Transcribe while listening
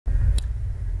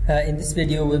In this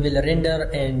video we will render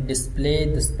and display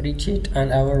the spreadsheet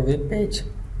on our web page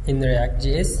in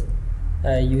React.js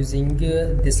using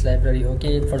this library.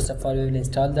 Okay, first of all we will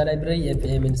install the library.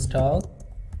 npm install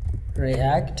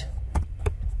react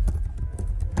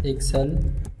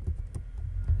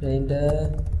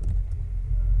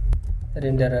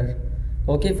ExcelRenderer.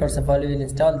 Okay, first of all we will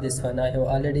install this one. I have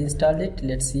already installed it.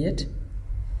 Let's see it.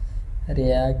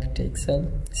 React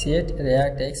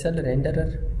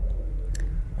ExcelRenderer.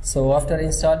 So after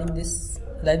installing this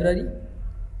library,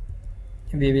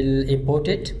 we will import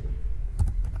it.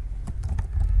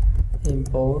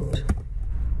 Import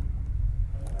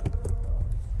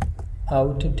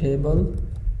out table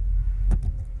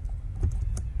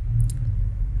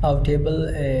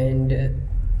and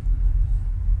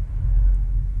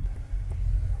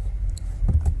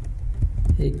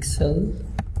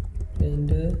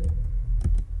ExcelRenderer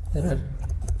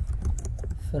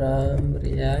from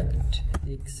React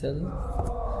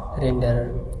ExcelRenderer.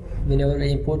 Whenever I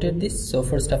imported this, so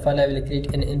first of all I will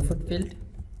create an input field.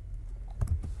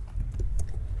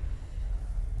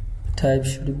 Type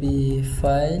should be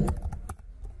file,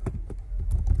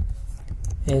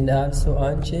 and also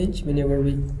on change. Whenever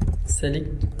we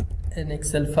select an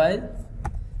Excel file,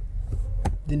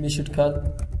 then we should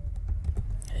call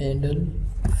handle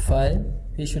file.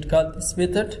 We should call this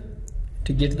method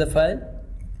to get the file.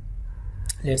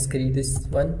 Let's create this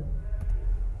one.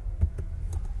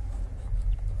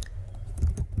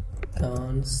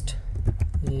 Const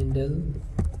handle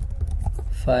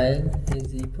file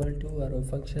is equal to arrow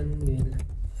function will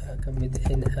come with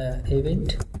an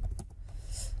event.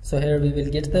 So here we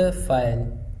will get the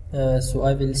file. So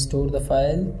I will store the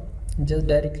file just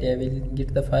directly. I will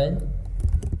get the file.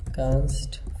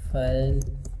 Const file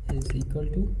is equal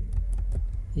to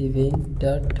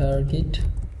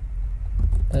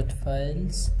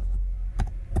event.target.files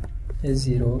is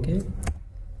 0. Okay,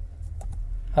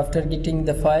 after getting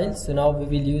the file, so now we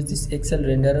will use this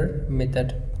ExcelRenderer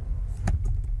method.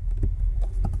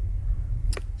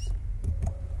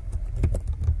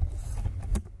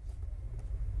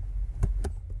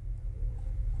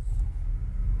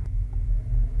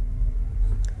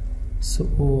 So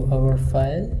our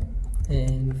file,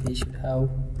 and we should have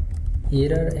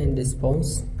error and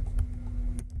response.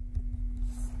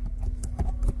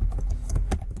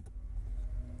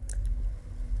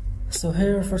 So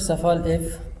here first of all,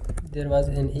 if there was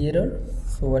an error,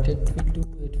 so what it will do,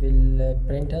 it will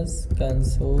print us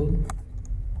console.log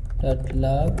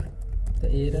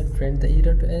the error, print the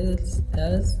error to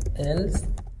else.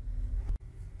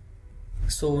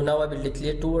 So now I will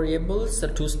declare two variables,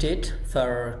 two state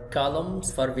for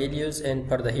columns, for values, and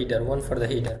for the header, one for the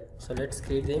header. So let's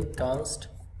create them. Const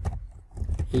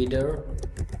header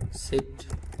set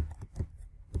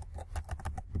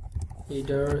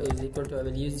header is equal to, I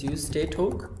will use state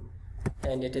hook,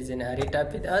 and it is an array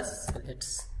type with us. So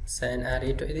let's assign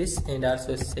array to this, and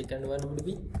also second one would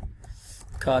be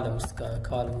columns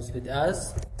with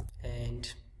us,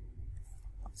 and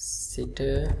set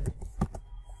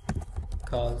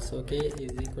calls, okay,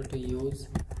 is equal to use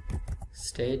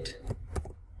state.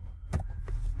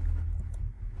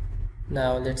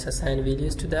 Now let's assign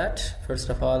values to that. First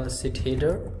of all, set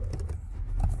header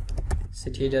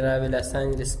I will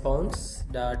assign response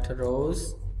dot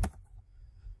rows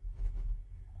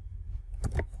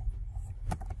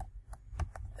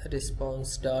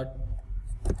response dot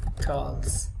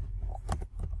calls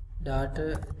dot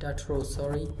rows,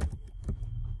 sorry,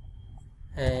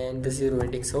 and the 0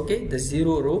 index. Okay, the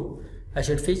 0 row, I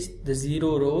should fetch the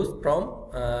 0 rows from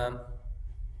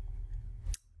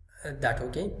that.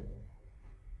 Okay,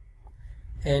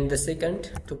 and the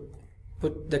second, to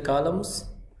put the columns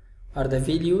or the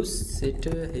values, set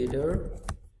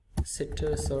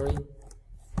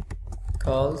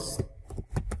calls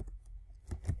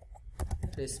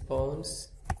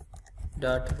response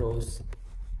dot rows.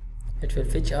 It will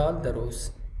fetch all the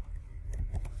rows.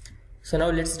 So now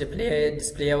let's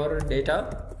display our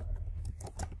data.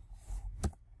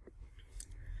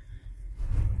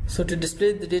 So to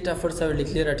display the data, first I will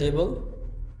declare a table.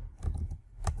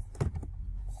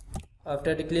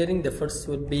 After declaring, the first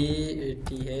would be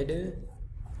header,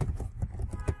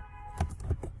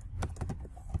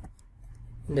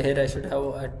 and here I should have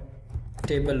a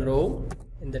table row.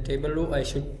 In the table row I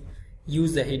should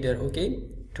use the header, okay,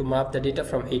 to map the data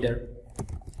from header.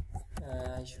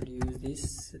 I should use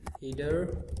this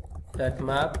header that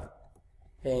map,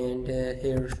 and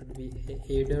here should be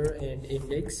header and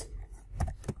index.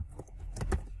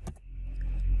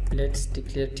 Let's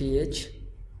declare th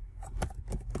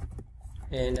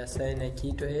and assign a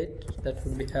key to it, that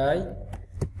would be I,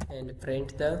 and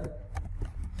print the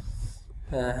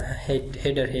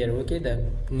header here, okay,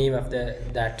 the name of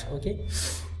that. Okay,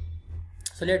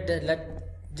 so let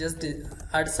just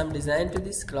add some design to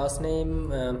this class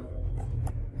name.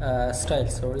 Style,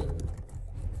 sorry,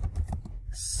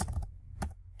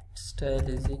 style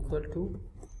is equal to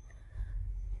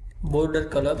border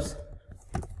collapse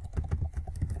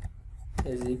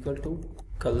is equal to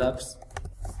collapse,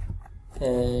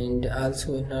 and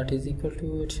also not is equal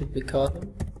to, it should be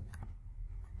column,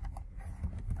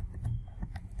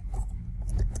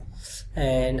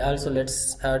 and also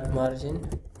let's add margin,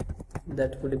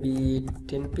 that would be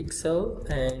 10 pixel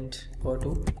and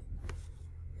auto,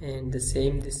 and the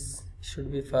same this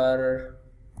should be for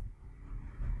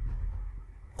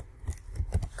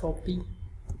copy.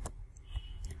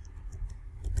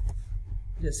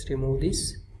 Just remove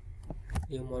this,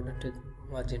 leave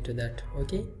margin to that.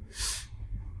 Okay,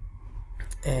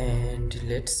 and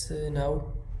let's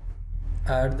now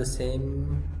add the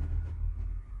same.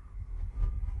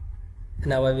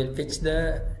 Now I will fetch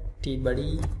the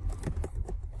body,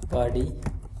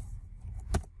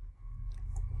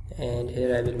 and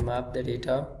here I will map the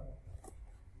data,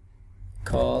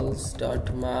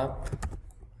 calls.map,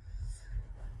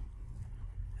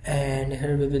 and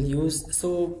here we will use,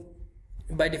 so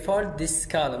by default this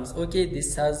columns, okay,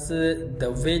 this has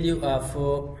the value of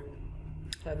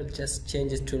I will just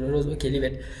change it to rows. Okay, leave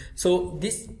it. So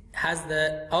this has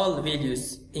the all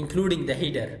values including the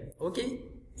header. Okay,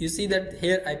 you see that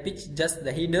here I picked just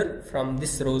the header from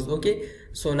this rows. Okay,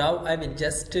 so now I will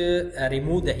just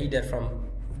remove the header from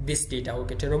this data.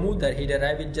 Okay, to remove the header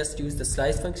I will just use the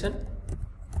slice function,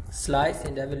 slice,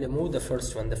 and I will remove the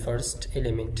first one, the first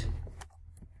element,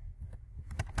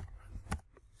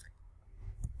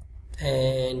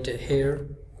 and here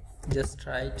just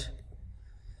write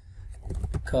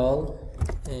call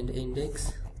and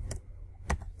index,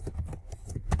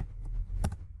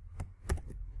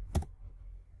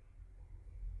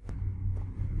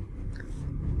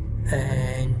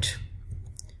 and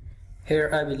here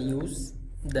I will use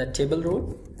the table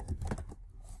row.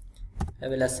 I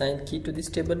will assign key to this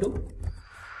table row,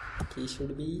 key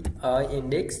should be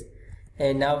index,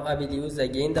 and now I will use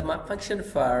again the map function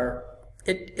for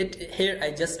it. Here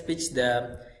I just pitch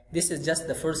the, this is just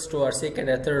the first row or second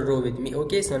or third row with me.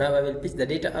 Okay, so now I will pitch the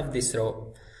data of this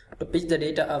row. To pitch the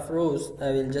data of rows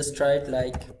I will just write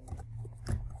like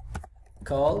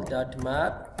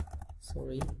call.map,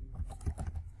 sorry,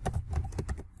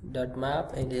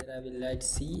 .map, and here I will write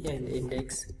C and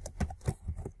index.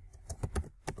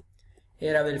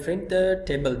 Here I will print the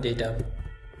table data.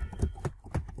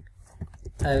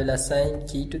 I will assign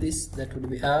key to this, that would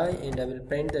be I, and I will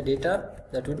print the data,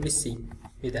 that would be C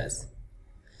with us.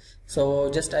 So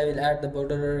just I will add the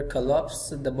border collapse,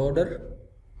 the border.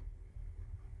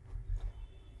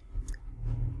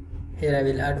 Here I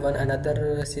will add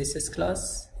another CSS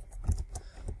class,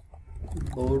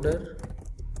 border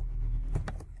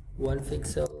 1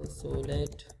 pixel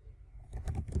solid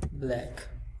black.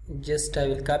 Just I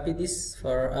will copy this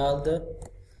for all the,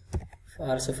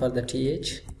 also for the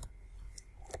th.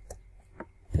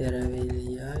 Here I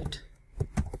will add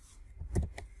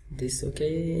this.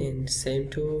 Okay, and same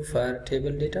too for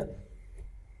table data.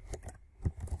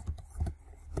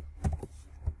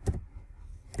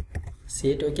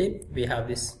 See it? Okay, we have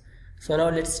this. So now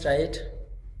let's try it.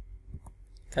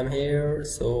 Come here,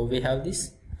 so we have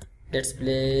this. Let's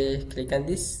play, click on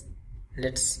this,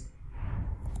 let's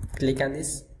click on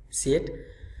this, see it,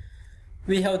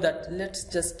 we have that. Let's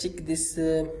just check this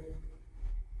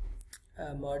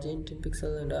margin 10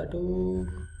 pixel and auto,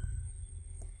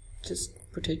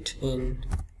 just put it in.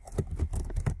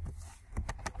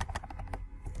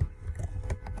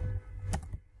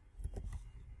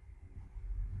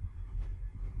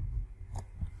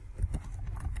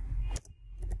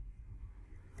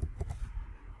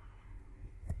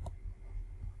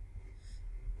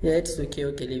 Yeah, it's okay.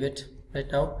 Okay, leave it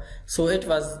right now. So it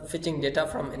was fetching data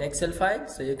from an Excel file,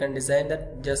 so you can design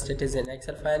that, just it is an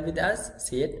Excel file with us.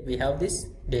 See it, we have this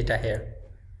data here.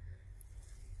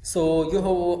 So you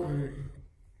have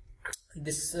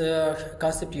this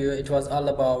concept, it was all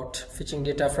about fetching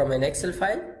data from an Excel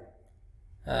file.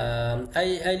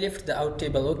 I left the out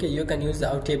table. Okay, you can use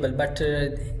the out table, but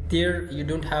there you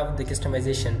don't have the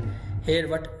customization. Here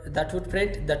what that would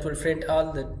print, that will print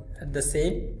all the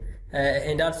same.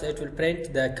 And also it will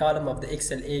print the column of the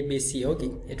Excel A, B, C. Okay,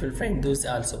 it will print those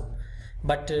also,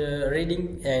 but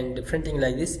reading and printing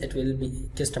like this, it will be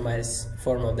customized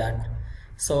form of that.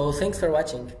 So thanks for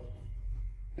watching.